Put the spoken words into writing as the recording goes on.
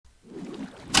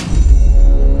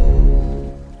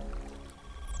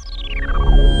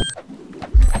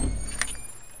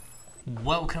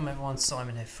Welcome everyone,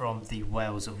 Simon here from the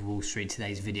Whales of Wall Street.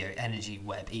 Today's video,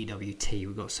 EnergyWeb EWT.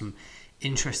 We've got some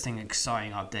interesting,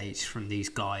 exciting updates from these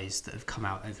guys that have come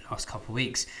out over the last couple of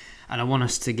weeks. And I want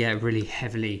us to get really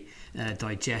heavily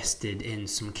digested in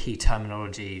some key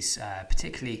terminologies,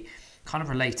 particularly kind of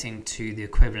relating to the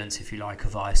equivalence, if you like,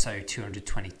 of ISO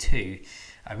 20022.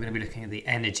 We're going to be looking at the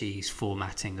energies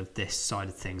formatting of this side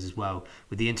of things as well,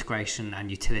 with the integration and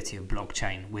utility of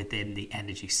blockchain within the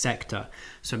energy sector.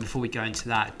 So before we go into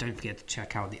that, don't forget to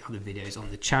check out the other videos on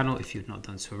the channel if you've not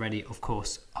done so already, of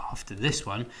course, after this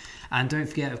one. And don't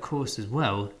forget, of course, as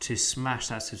well, to smash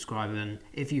that subscribe button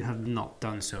if you have not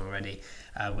done so already.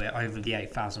 We're over the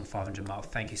 8,500 mark.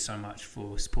 Thank you so much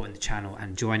for supporting the channel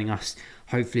and joining us.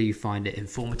 Hopefully you find it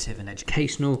informative and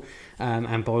educational,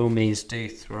 and by all means do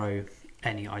throw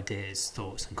any ideas,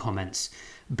 thoughts and comments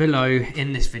below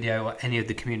in this video or any of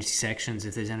the community sections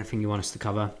if there's anything you want us to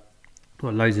cover.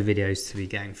 We've got loads of videos to be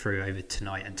going through over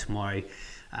tonight and tomorrow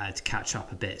to catch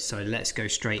up a bit. So let's go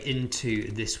straight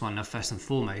into this one. Now, first and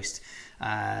foremost,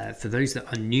 for those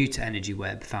that are new to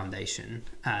EnergyWeb Foundation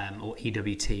or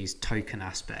EWT's token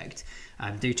aspect,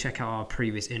 do check out our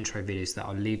previous intro videos. That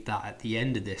I'll leave that at the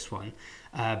end of this one.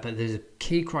 But there's a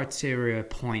key criteria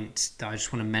point that I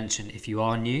just want to mention if you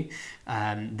are new.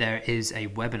 There is a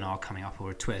webinar coming up,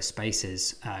 or a Twitter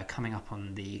Spaces coming up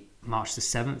on the March the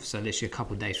 7th, so literally a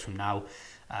couple of days from now.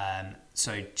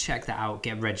 So check that out,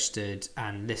 get registered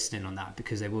and listen in on that,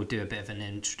 because they will do a bit of an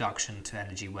introduction to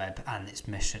EnergyWeb and its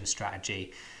mission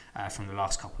strategy from the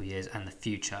last couple of years and the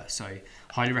future. So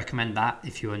highly recommend that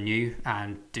if you are new,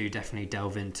 and do definitely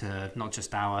delve into not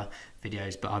just our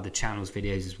videos but other channels'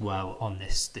 videos as well on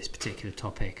this particular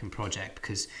topic and project,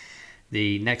 because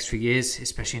the next few years,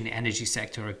 especially in the energy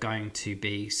sector, are going to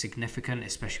be significant,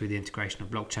 especially with the integration of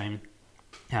blockchain.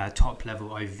 Top level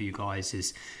overview, guys,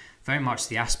 is very much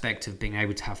the aspect of being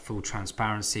able to have full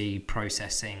transparency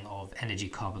processing of energy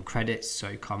carbon credits.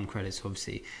 So carbon credits,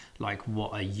 obviously, like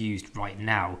what are used right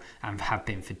now and have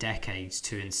been for decades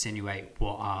to insinuate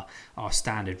what our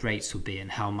standard rates will be,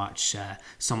 and how much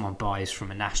someone buys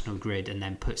from a national grid and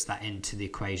then puts that into the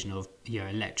equation of, you know,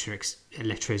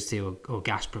 electricity or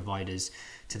gas providers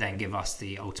to then give us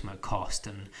the ultimate cost.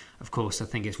 And of course, I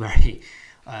think it's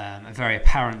very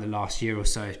apparent the last year or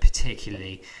so,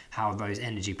 particularly how those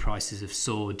energy prices have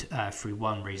soared through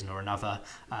one reason or another.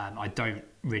 I don't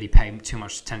really pay too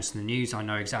much attention to the news. I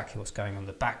know exactly what's going on in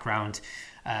the background,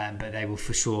 but they will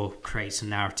for sure create some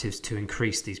narratives to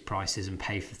increase these prices and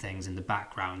pay for things in the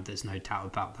background. There's no doubt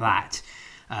about that.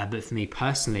 But for me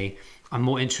personally, I'm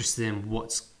more interested in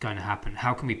what's going to happen.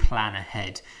 How can we plan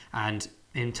ahead? And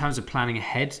in terms of planning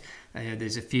ahead,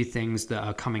 there's a few things that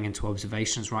are coming into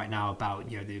observations right now about,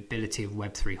 you know, the ability of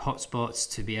Web3 hotspots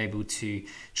to be able to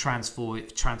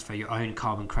transfer your own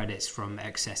carbon credits from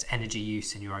excess energy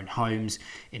use in your own homes,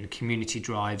 in community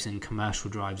drives and commercial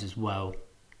drives as well.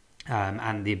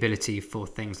 And the ability for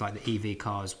things like the EV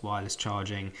cars, wireless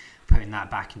charging, putting that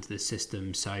back into the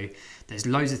system. So there's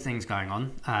loads of things going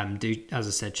on. Do, as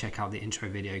I said, check out the intro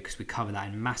video because we cover that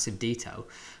in massive detail.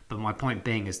 But my point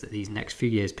being is that these next few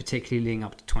years, particularly leading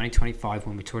up to 2025,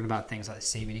 when we're talking about things like the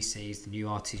CBDCs, the new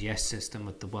RTGS system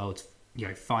with the world's, you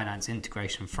know, finance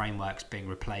integration frameworks being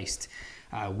replaced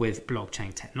with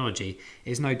blockchain technology,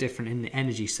 is no different in the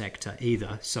energy sector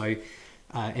either. So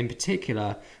in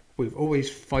particular, we've always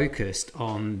focused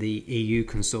on the EU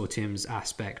consortium's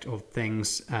aspect of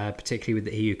things, particularly with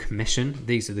the EU Commission.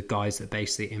 These are the guys that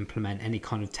basically implement any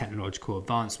kind of technological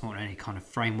advancement or any kind of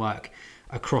framework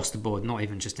across the board, not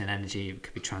even just in energy. It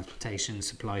could be transportation,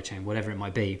 supply chain, whatever it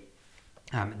might be.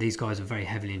 These guys are very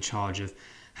heavily in charge of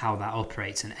how that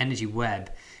operates, and EnergyWeb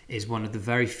is one of the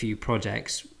very few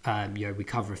projects, you know, we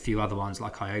cover a few other ones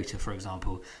like IOTA, for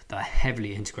example, that are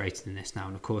heavily integrated in this now.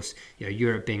 And of course, you know,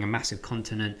 Europe being a massive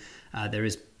continent, there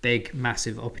is big,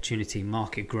 massive opportunity,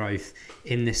 market growth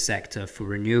in this sector for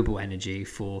renewable energy,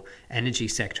 for energy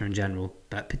sector in general,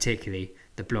 but particularly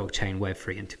the blockchain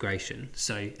Web3 integration.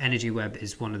 So EnergyWeb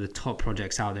is one of the top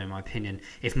projects out there, in my opinion,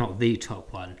 if not the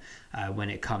top one, when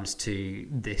it comes to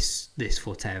this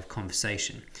forte of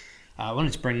conversation. I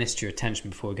wanted to bring this to your attention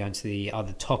before we go into the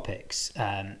other topics.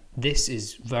 This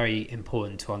is very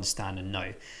important to understand and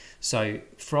know. So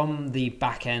from the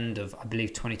back end of, I believe,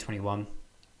 2021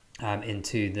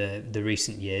 into the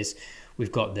recent years,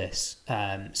 we've got this.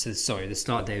 The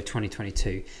start date of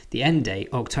 2022. The end date,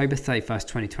 October 31st,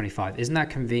 2025. Isn't that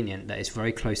convenient that it's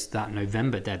very close to that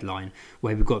November deadline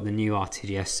where we've got the new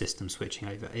RTGS system switching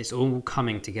over? It's all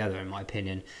coming together, in my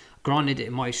opinion. Granted,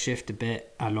 it might shift a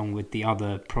bit along with the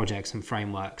other projects and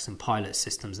frameworks and pilot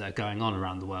systems that are going on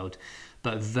around the world,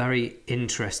 but very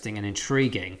interesting and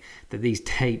intriguing that these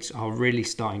dates are really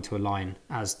starting to align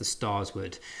as the stars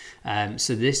would.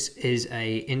 So this is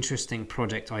a interesting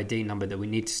project ID number that we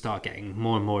need to start getting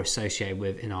more and more associated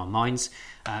with in our minds.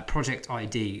 Project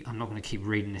ID, I'm not going to keep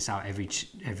reading this out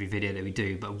every video that we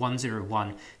do, but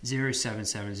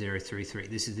 101077033.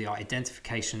 This is the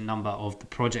identification number of the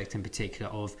project in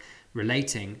particular of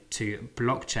relating to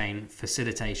blockchain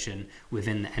facilitation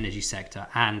within the energy sector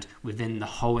and within the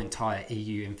whole entire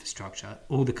EU infrastructure.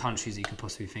 All the countries you can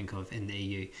possibly think of in the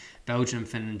EU. Belgium,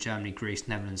 Finland, Germany, Greece,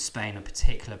 Netherlands, Spain are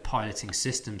particular piloting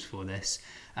systems for this.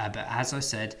 But as I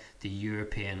said, the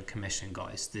European Commission,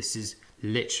 guys, this is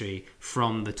literally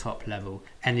from the top level.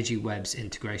 EnergyWeb's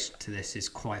integration to this is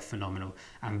quite phenomenal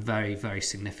and very, very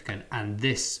significant. And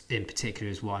this in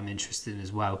particular is what I'm interested in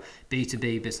as well.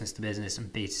 B2B, business to business,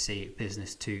 and B2C,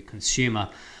 business to consumer.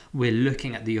 We're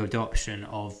looking at the adoption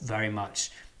of very much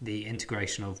the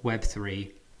integration of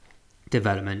Web3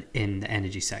 development in the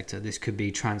energy sector. This could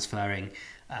be transferring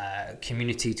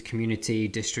community to community,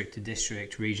 district to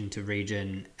district, region to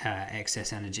region,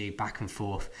 excess energy back and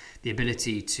forth. The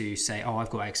ability to say, oh, I've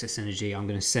got excess energy, I'm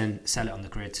going to sell it on the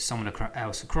grid to someone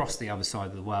else across the other side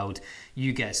of the world.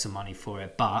 You get some money for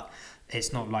it, but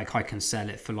it's not like I can sell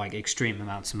it for like extreme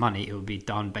amounts of money. It will be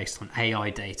done based on AI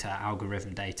data,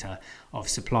 algorithm data of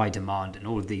supply, demand, and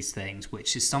all of these things,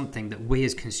 which is something that we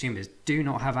as consumers do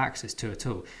not have access to at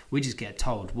all. We just get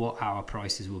told what our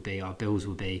prices will be, our bills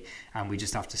will be, and we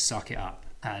just have to suck it up.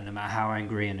 No matter how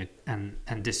angry and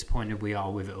disappointed we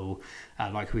are with it all,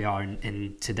 like we are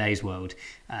in today's world,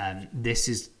 this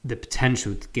is the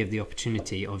potential to give the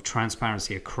opportunity of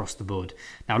transparency across the board.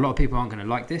 Now, a lot of people aren't going to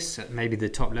like this, maybe the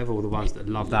top level, the ones that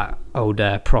love that old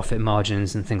profit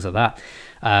margins and things like that,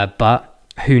 but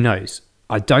who knows?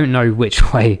 I don't know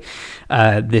which way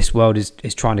this world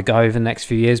is trying to go over the next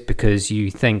few years, because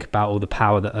you think about all the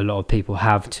power that a lot of people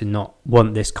have to not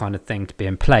want this kind of thing to be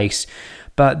in place.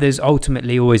 But there's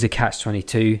ultimately always a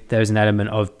catch-22. There's an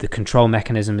element of the control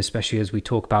mechanism, especially as we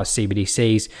talk about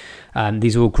CBDCs.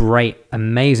 These are all great,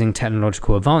 amazing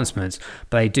technological advancements,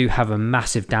 but they do have a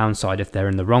massive downside if they're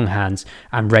in the wrong hands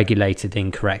and regulated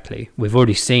incorrectly. We've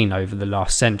already seen over the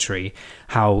last century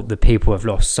how the people have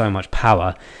lost so much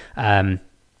power.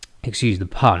 Excuse the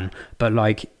pun, but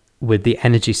like with the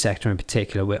energy sector in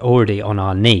particular, we're already on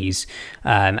our knees.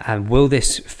 And will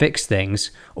this fix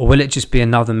things, or will it just be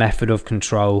another method of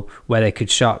control where they could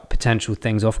shut potential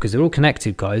things off? Because they're all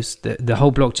connected, guys. The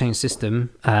whole blockchain system,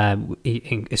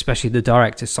 especially the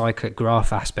direct to cyclic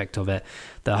graph aspect of it,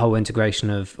 the whole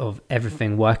integration of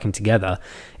everything working together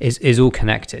is all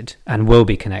connected and will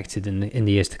be connected in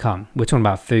the years to come. We're talking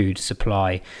about food,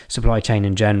 supply chain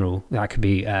in general. That could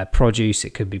be produce,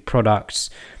 it could be products,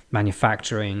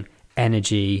 manufacturing,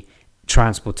 energy,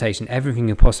 transportation, everything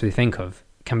you possibly think of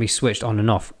can be switched on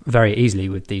and off very easily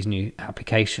with these new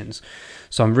applications.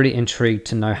 So I'm really intrigued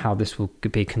to know how this will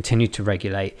be continued to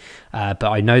regulate. But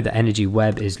I know that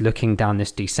EnergyWeb is looking down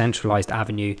this decentralized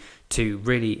avenue to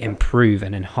really improve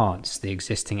and enhance the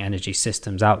existing energy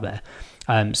systems out there.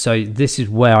 So this is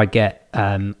where I get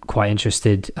quite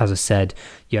interested. As I said,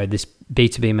 this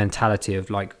B2B mentality of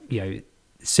like,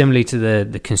 similarly to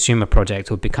the consumer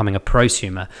project or becoming a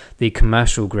prosumer, the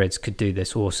commercial grids could do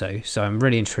this also. So I'm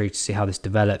really intrigued to see how this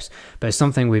develops. But it's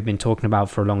something we've been talking about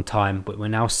for a long time, but we're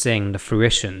now seeing the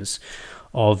fruitions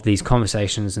of these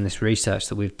conversations and this research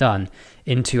that we've done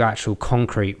into actual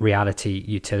concrete reality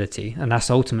utility. And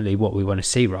that's ultimately what we want to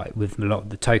see, right? With a lot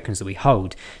of the tokens that we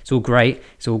hold. It's all great.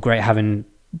 It's all great having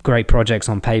great projects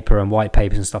on paper and white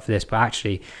papers and stuff like this, but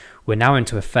actually we're now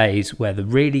into a phase where the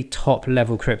really top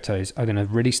level cryptos are going to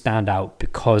really stand out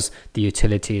because the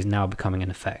utility is now becoming in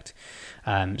effect.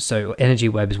 So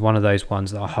EnergyWeb is one of those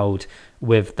ones that I hold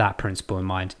with that principle in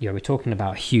mind. We're talking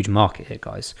about a huge market here,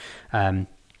 guys. The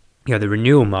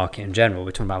renewable market in general,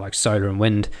 we're talking about like solar and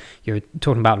wind. You're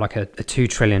talking about like a $2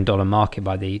 trillion market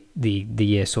by the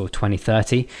year sort of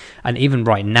 2030. And even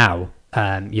right now,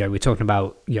 we're talking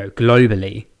about,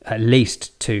 globally, at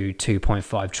least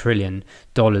 $2.5 trillion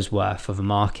worth of a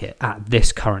market at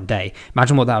this current day.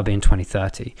 Imagine what that would be in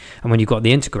 2030. And when you've got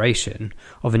the integration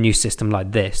of a new system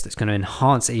like this that's going to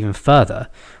enhance it even further,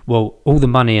 well, all the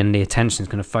money and the attention is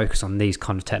going to focus on these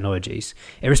kind of technologies,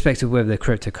 irrespective of whether they're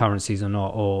cryptocurrencies or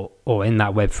not, or in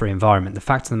that Web3 environment. The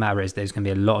fact of the matter is there's going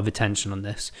to be a lot of attention on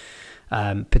this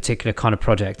particular kind of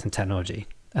project and technology.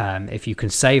 If you can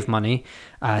save money,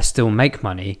 still make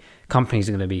money, companies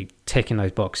are going to be ticking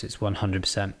those boxes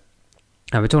 100%.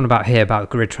 We're talking about here about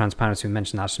grid transparency. We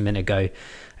mentioned that just a minute ago.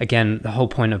 Again, the whole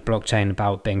point of blockchain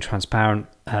about being transparent,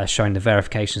 showing the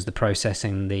verifications, the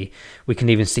processing, we can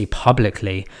even see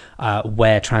publicly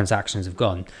where transactions have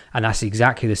gone. And that's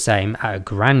exactly the same at a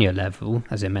granular level,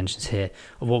 as it mentions here,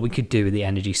 of what we could do with the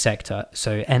energy sector.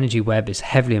 So EnergyWeb is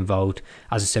heavily involved,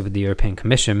 as I said, with the European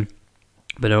Commission,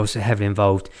 but they're also heavily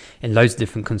involved in loads of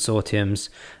different consortiums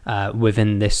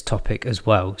within this topic as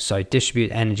well. So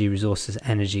distributed energy resources,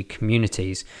 energy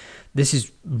communities. This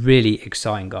is really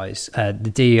exciting, guys. The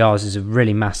DERs is a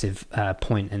really massive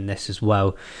point in this as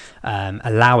well,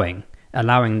 allowing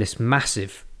this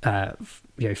massive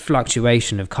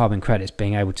fluctuation of carbon credits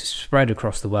being able to spread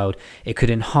across the world. It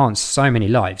could enhance so many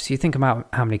lives. You think about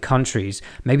how many countries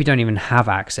maybe don't even have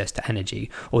access to energy,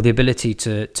 or the ability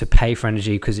to pay for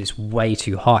energy because it's way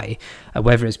too high,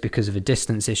 whether it's because of a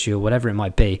distance issue or whatever it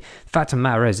might be. The fact of the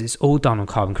matter is, it's all done on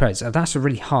carbon credits. And that's a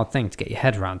really hard thing to get your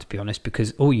head around, to be honest,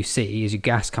 because all you see is your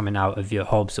gas coming out of your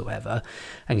hobs or whatever,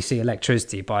 and you see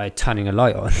electricity by turning a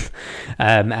light on,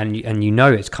 and you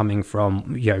know it's coming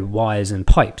from wires and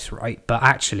pipes, right?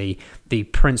 But actually the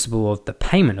principle of the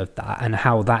payment of that and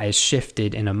how that is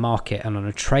shifted in a market and on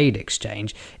a trade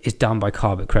exchange is done by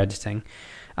carbon crediting.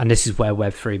 And this is where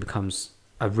Web3 becomes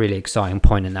a really exciting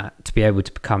point in that, to be able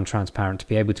to become transparent, to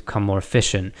be able to become more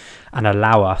efficient and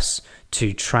allow us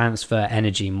to transfer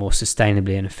energy more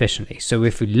sustainably and efficiently. So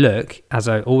if we look, as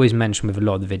I always mention with a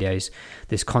lot of the videos,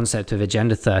 this concept of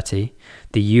Agenda 30,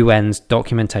 the UN's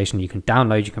documentation, you can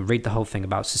download, you can read the whole thing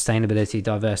about sustainability,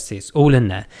 diversity, it's all in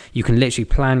there. You can literally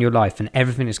plan your life and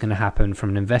everything that's going to happen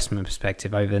from an investment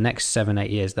perspective over the next 7-8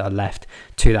 years that are left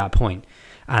to that point.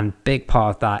 And big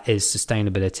part of that is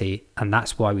sustainability. And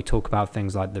that's why we talk about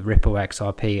things like the Ripple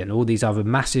XRP and all these other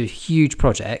massive, huge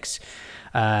projects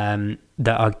that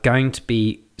are going to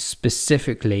be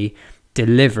specifically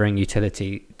delivering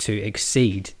utility to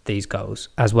exceed these goals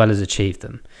as well as achieve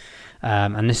them.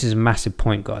 And this is a massive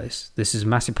point, guys. This is a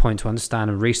massive point to understand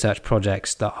and research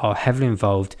projects that are heavily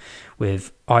involved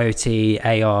with IoT,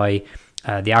 AI,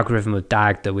 the algorithm of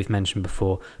DAG that we've mentioned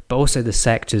before, but also the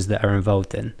sectors that are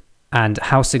involved in, and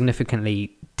how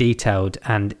significantly detailed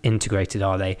and integrated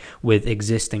are they with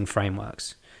existing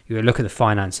frameworks. You look at the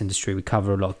finance industry, we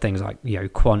cover a lot of things like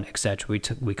quant, etc.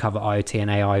 We cover IoT and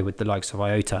AI with the likes of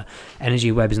IOTA.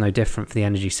 EnergyWeb is no different for the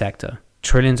energy sector.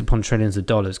 Trillions upon trillions of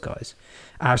dollars, guys.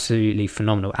 Absolutely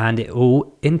phenomenal. And it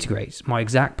all integrates. My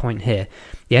exact point here,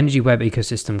 the EnergyWeb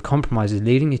ecosystem compromises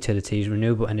leading utilities,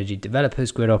 renewable energy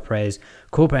developers, grid operators,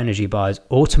 corporate energy buyers,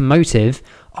 automotive,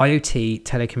 IoT,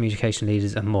 telecommunication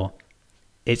leaders, and more.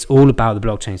 It's all about the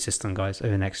blockchain system, guys,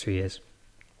 over the next few years.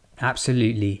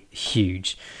 Absolutely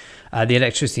huge. The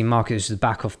electricity market is the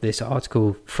back of this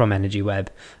article from EnergyWeb,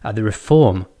 the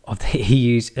reform of the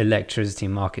EU's electricity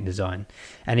market design.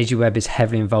 EnergyWeb is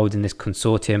heavily involved in this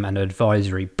consortium and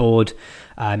advisory board.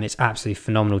 It's absolutely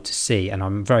phenomenal to see, and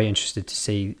I'm very interested to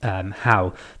see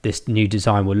how this new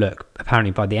design will look.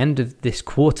 Apparently by the end of this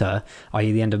quarter,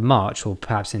 i.e. the end of March or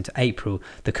perhaps into April,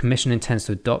 the Commission intends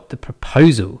to adopt the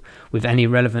proposal with any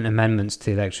relevant amendments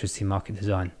to the electricity market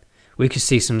design. We could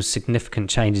see some significant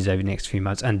changes over the next few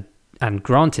months, and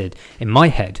granted, in my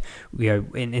head,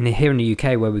 in here in the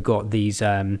UK where we've got these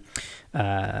kind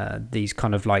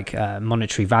of like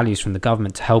monetary values from the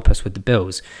government to help us with the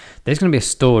bills, there's going to be a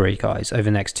story, guys, over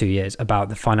the next 2 years about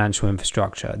the financial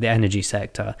infrastructure, the energy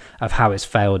sector, of how it's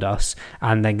failed us,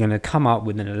 and they're going to come up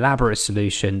with an elaborate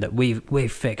solution that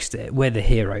we've fixed it, we're the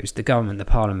heroes, the government, the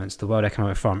parliaments, the World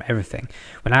Economic Forum, everything,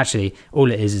 when actually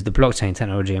all it is the blockchain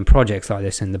technology and projects like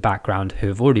this in the background who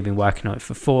have already been working on it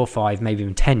for 4 or 5, maybe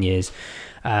even 10 years.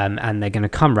 And they're going to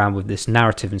come around with this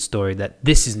narrative and story that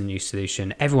this is the new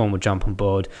solution. Everyone will jump on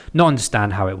board, not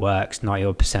understand how it works,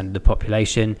 90% of the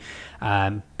population.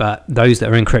 But those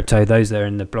that are in crypto, those that are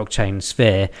in the blockchain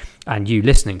sphere, and you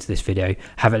listening to this video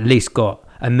have at least got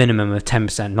a minimum of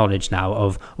 10% knowledge now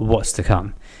of what's to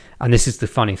come. And this is the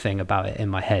funny thing about it in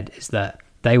my head, is that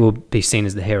they will be seen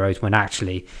as the heroes when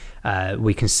actually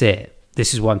we can see it.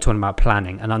 This is why I'm talking about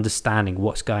planning and understanding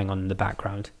what's going on in the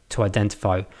background to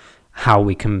identify how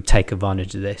we can take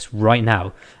advantage of this right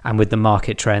now, and with the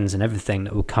market trends and everything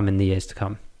that will come in the years to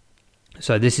come.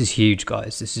 So this is huge,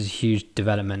 guys. This is a huge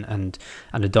development and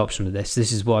adoption of this.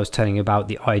 This is what I was telling you about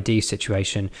the ID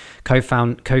situation,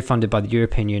 co-funded by the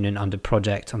European Union under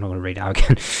project. I'm not going to read it out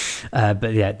again.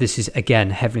 But yeah, this is, again,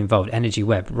 heavily involved.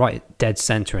 EnergyWeb, right dead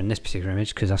center in this particular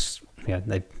image, because that's,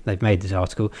 they've made this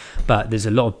article, but there's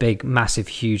a lot of big, massive,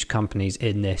 huge companies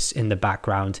in this in the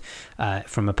background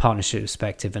from a partnership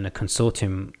perspective and a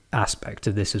consortium aspect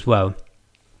of this as well.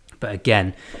 But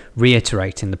again,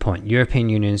 reiterating the point, European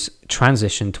Union's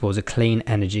transition towards a clean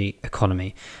energy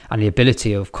economy and the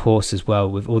ability, of course, as well,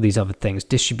 with all these other things,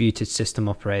 distributed system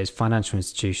operators, financial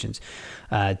institutions,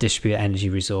 distributed energy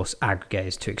resource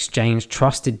aggregators to exchange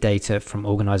trusted data from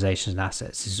organizations and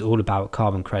assets. This is all about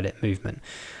carbon credit movement.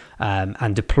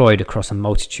 And deployed across a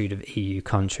multitude of EU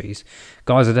countries.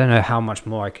 Guys, I don't know how much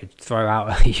more I could throw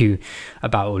out at you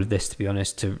about all of this, to be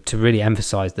honest, to really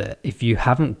emphasize that if you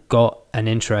haven't got an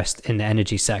interest in the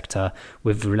energy sector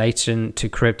with relation to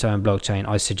crypto and blockchain,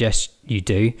 I suggest you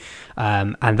do.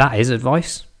 And that is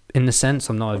advice in the sense.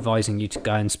 I'm not advising you to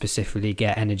go and specifically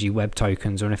get EnergyWeb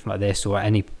tokens or anything like this or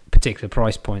any particular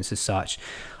price points as such.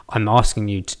 I'm asking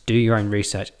you to do your own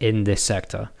research in this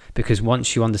sector, because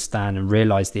once you understand and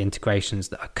realize the integrations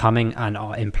that are coming and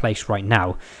are in place right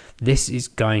now, this is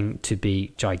going to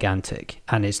be gigantic.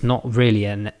 And it's not really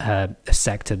a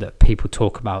sector that people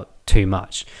talk about too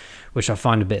much, which I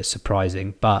find a bit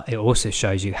surprising, but it also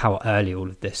shows you how early all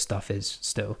of this stuff is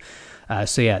still.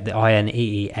 So yeah, the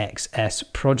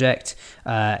INEEXS project,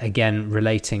 again,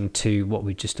 relating to what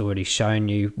we've just already shown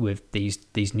you with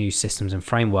these new systems and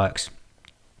frameworks.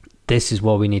 This is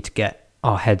what we need to get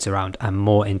our heads around and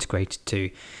more integrated to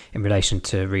in relation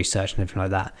to research and everything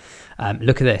like that.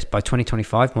 Look at this. By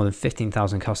 2025, more than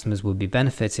 15,000 customers will be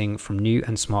benefiting from new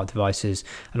and smart devices,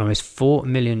 and almost 4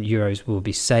 million euros will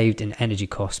be saved in energy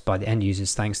costs by the end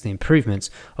users thanks to the improvements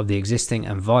of the existing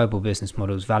and viable business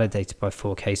models validated by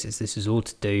 4 cases. This is all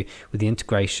to do with the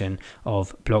integration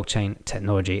of blockchain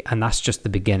technology, and that's just the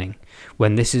beginning.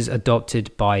 When this is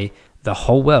adopted by the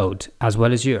whole world as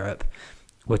well as Europe,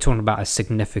 we're talking about a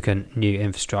significant new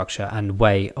infrastructure and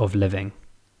way of living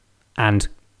and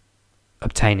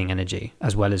obtaining energy,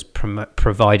 as well as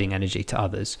providing energy to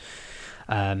others.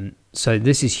 So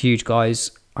this is huge,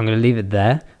 guys. I'm going to leave it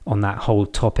there on that whole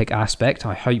topic aspect.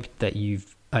 I hope that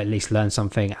you've at least learned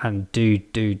something, and do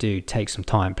take some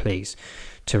time, please,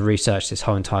 to research this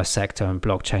whole entire sector and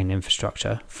blockchain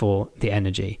infrastructure for the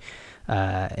energy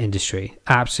industry.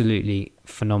 Absolutely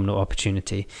phenomenal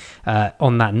opportunity.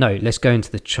 On that note, let's go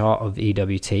into the chart of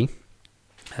EWT,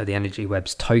 the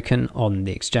EnergyWeb's token on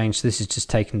the exchange. So this is just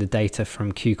taking the data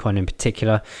from KuCoin in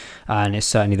particular, and it's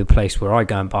certainly the place where I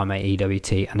go and buy my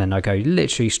EWT, and then I go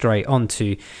literally straight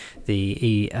onto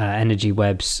the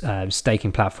EnergyWeb's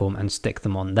staking platform and stick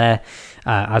them on there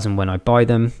as and when I buy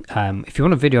them. If you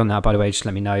want a video on that, by the way, just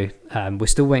let me know. We're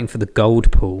still waiting for the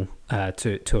gold pool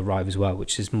to arrive as well,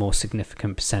 which is more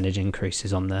significant percentage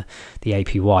increases on the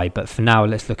APY. But for now,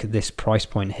 let's look at this price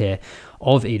point here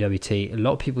of EWT. A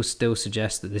lot of people still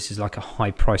suggest that this is like a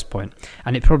high price point,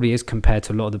 and it probably is compared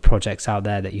to a lot of the projects out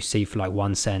there that you see for like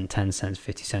 1 cent, 10 cents,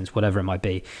 50 cents, whatever it might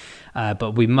be.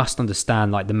 But we must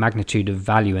understand like the magnitude of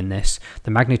value in this,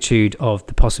 the magnitude of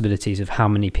the possibilities of how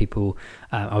many people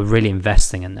are really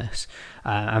investing in this.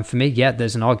 And for me, yeah,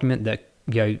 there's an argument that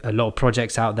a lot of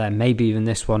projects out there, maybe even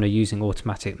this one, are using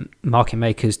automatic market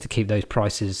makers to keep those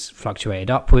prices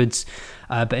fluctuated upwards.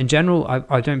 But in general,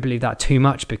 I don't believe that too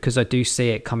much, because I do see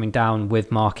it coming down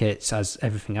with markets as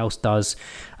everything else does.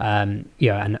 And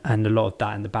a lot of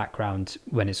that in the background,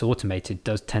 when it's automated,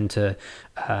 does tend to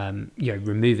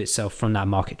remove itself from that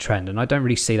market trend. And I don't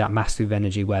really see that massive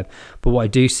EnergyWeb. But what I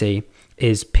do see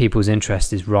is people's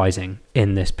interest is rising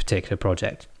in this particular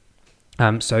project.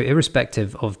 So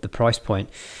irrespective of the price point,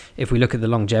 if we look at the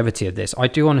longevity of this, I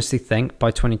do honestly think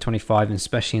by 2025 and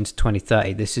especially into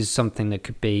 2030, this is something that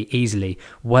could be easily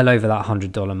well over that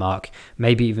 $100 mark,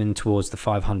 maybe even towards the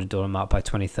 $500 mark by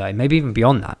 2030, maybe even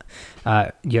beyond that.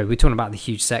 We're talking about the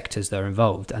huge sectors that are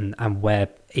involved and where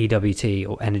EWT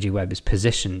or EnergyWeb is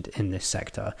positioned in this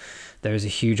sector. There is a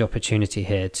huge opportunity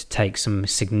here to take some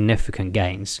significant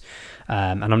gains.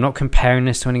 And I'm not comparing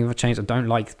this to any other chains. I don't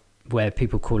like where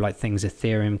people call like things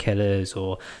Ethereum killers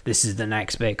or this is the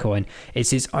next Bitcoin.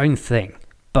 It's its own thing.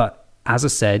 But as I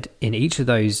said, in each of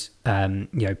those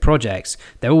projects,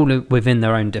 they're all within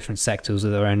their own different sectors or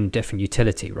their own different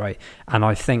utility, right? And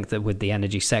I think that with the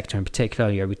energy sector in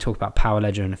particular, we talk about Power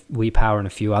Ledger and WePower and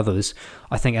a few others.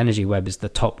 I think EnergyWeb is the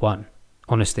top one,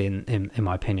 honestly, in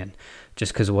my opinion,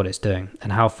 just because of what it's doing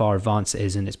and how far advanced it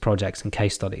is in its projects and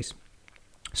case studies.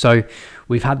 So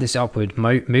we've had this upward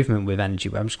movement with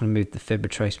EnergyWeb. I'm just going to move the fib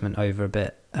retracement over a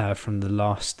bit from the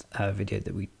last video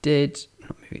that we did.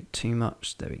 Not move it too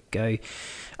much. There we go.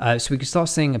 So we can start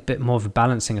seeing a bit more of a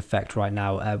balancing effect right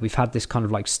now. We've had this kind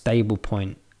of like stable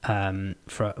point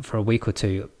for a week or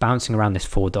two, bouncing around this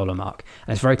 $4 mark,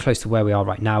 and it's very close to where we are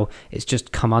right now. It's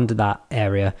just come under that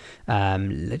area.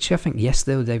 Literally, I think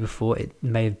yesterday or the day before, it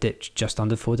may have dipped just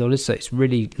under $4. So it's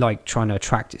really like trying to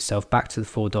attract itself back to the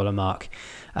 $4 mark,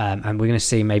 and we're going to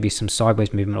see maybe some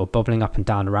sideways movement or bobbling up and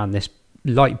down around this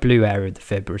light blue area of the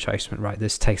fib retracement, right?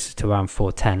 This takes us to around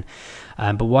 410.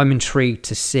 But what I'm intrigued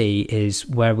to see is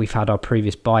where we've had our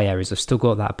previous buy areas. I've still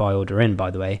got that buy order in,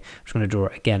 by the way. I'm just going to draw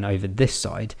it again over this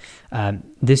side.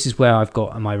 This is where I've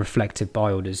got my reflective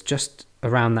buy orders, just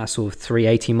around that sort of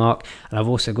 380 mark, and I've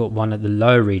also got one at the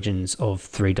lower regions of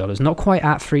 $3, not quite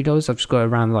at $3. I've just got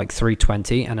around like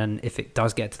 320, and then if it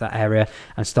does get to that area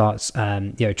and starts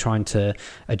trying to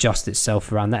adjust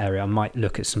itself around that area, I might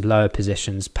look at some lower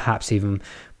positions, perhaps even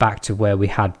back to where we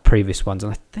had previous ones.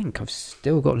 And I think I've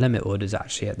still got limit orders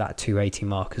actually at that 280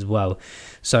 mark as well.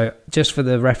 So just for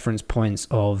the reference points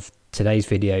of today's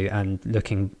video and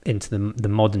looking into the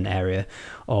modern area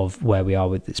of where we are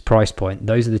with this price point,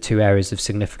 those are the two areas of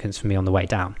significance for me on the way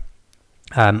down.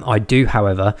 I do,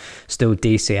 however, still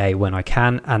DCA when I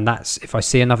can, and that's if I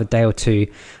see another day or two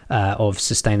of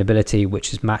sustainability,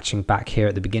 which is matching back here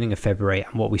at the beginning of February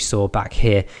and what we saw back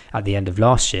here at the end of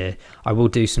last year. I will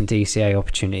do some DCA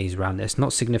opportunities around this,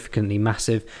 not significantly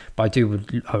massive, but I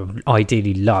would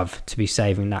ideally love to be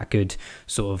saving that good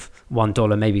sort of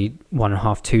 $1, maybe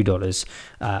 $1.50,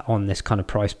 $2 on this kind of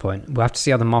price point. We'll have to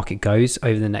see how the market goes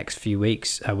over the next few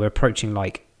weeks. We're approaching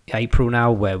like April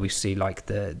now, where we see like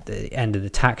the end of the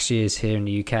tax years here in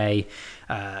the UK,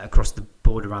 across the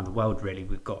board around the world. Really,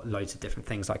 we've got loads of different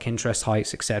things like interest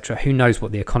hikes, etc. Who knows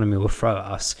what the economy will throw at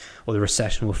us, or the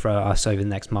recession will throw at us over the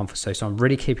next month or so. So I'm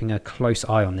really keeping a close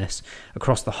eye on this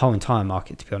across the whole entire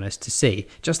market, to be honest, to see,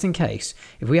 just in case,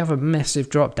 if we have a massive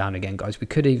drop down again, guys, we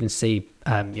could even see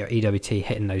EWT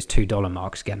hitting those $2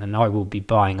 marks again, and I will be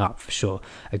buying up for sure.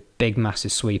 A big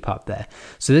massive sweep up there.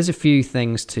 So there's a few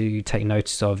things to take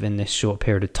notice of in this short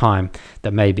period of time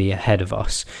that may be ahead of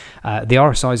us. The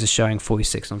RSIs are showing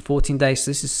 46 on 14 days. So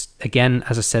this is, again,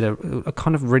 as I said, a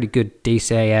kind of really good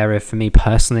DCA area for me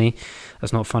personally.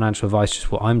 That's not financial advice,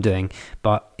 just what I'm doing.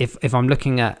 But if I'm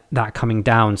looking at that coming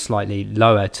down slightly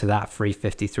lower to that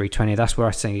 350, 320, that's where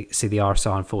I see the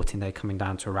RSI on 14-day coming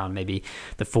down to around maybe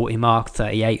the 40 mark,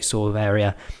 38 sort of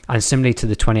area. And similarly to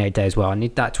the 28-day as well. I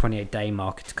need that 28-day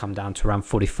market to come down to around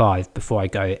 45 before I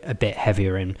go a bit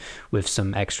heavier in with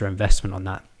some extra investment on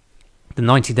that. The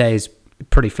 90-day is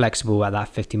pretty flexible at that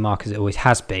 50 mark, as it always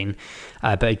has been.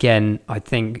 But again, I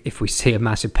think if we see a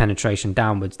massive penetration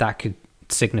downwards, that could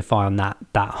signify on that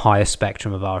higher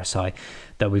spectrum of RSI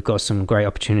that we've got some great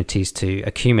opportunities to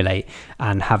accumulate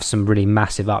and have some really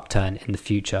massive upturn in the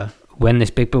future. When this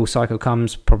big bull cycle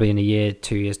comes, probably in a year,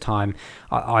 2 years time,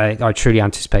 I truly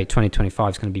anticipate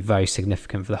 2025 is going to be very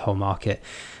significant for the whole market.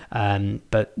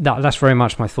 But that's very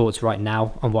much my thoughts right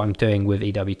now on what I'm doing with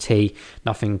EWT.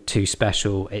 Nothing too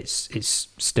special. It's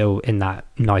still in that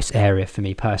nice area for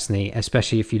me personally,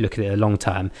 especially if you look at it long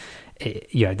term.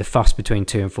 The fuss between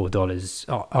 $2 and $4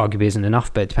 arguably isn't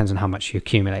enough, but it depends on how much you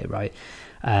accumulate, right?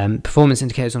 Performance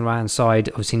indicators on the right hand side,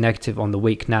 obviously negative on the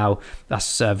week now.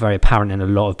 That's very apparent in a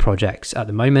lot of projects at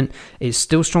the moment. It's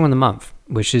still strong on the month,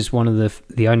 which is one of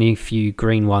the only few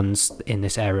green ones in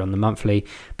this area on the monthly.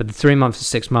 But the 3 months to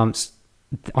 6 months,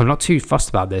 I'm not too fussed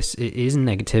about this. It is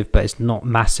negative, but it's not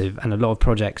massive, and a lot of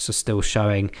projects are still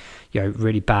showing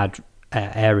really bad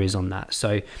areas on that.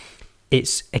 So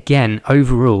it's, again,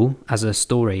 overall, as a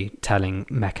storytelling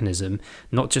mechanism,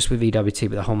 not just with EWT,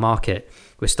 but the whole market,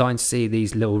 we're starting to see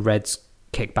these little reds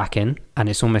kick back in, and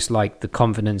it's almost like the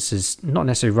confidence is not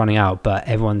necessarily running out, but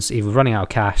everyone's either running out of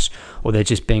cash or they're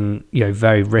just being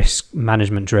very risk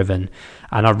management driven,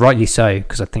 and rightly so,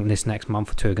 because I think this next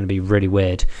month or two are going to be really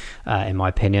weird, in my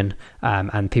opinion,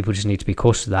 and people just need to be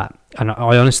cautious of that. And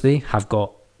I honestly have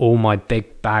got all my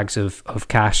big bags of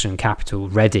cash and capital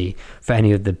ready for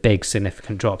any of the big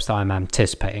significant drops that I'm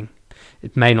anticipating.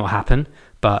 It may not happen,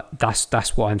 but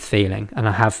that's what I'm feeling, and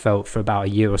I have felt for about a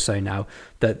year or so now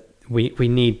that we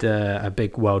need a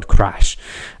big world crash.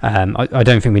 I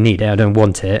don't think we need it, I don't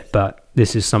want it, but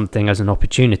this is something as an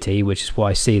opportunity, which is what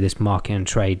I see this market and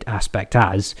trade aspect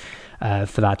as,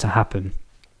 for that to happen.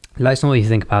 Let us know what you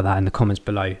think about that in the comments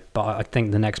below, but I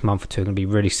think the next month or two are going to be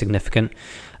really significant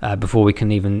before we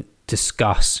can even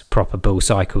discuss proper bull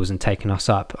cycles and taking us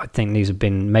up. I think these have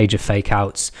been major fake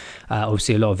outs.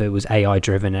 Obviously a lot of it was AI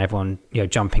driven, and everyone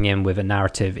jumping in with a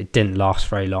narrative. It didn't last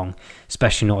very long,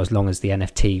 especially not as long as the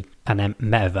NFT and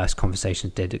metaverse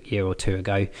conversations did a year or two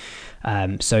ago.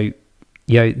 So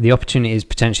the opportunity is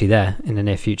potentially there in the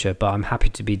near future, but I'm happy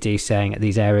to be DCAing at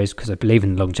these areas because I believe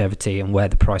in longevity and where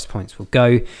the price points will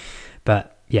go.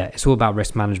 But yeah, it's all about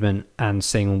risk management and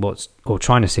seeing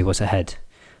trying to see what's ahead.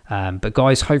 But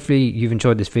guys, hopefully you've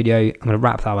enjoyed this video. I'm going to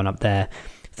wrap that one up there.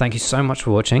 Thank you so much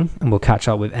for watching, and we'll catch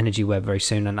up with EnergyWeb very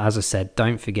soon. And as I said,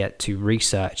 don't forget to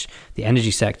research the energy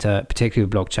sector, particularly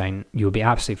with blockchain. You'll be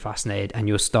absolutely fascinated, and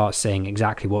you'll start seeing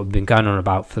exactly what we've been going on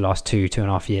about for the last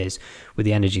 2.5 years with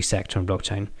the energy sector and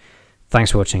blockchain.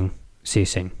 Thanks for watching. See you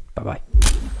soon.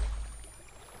 Bye-bye.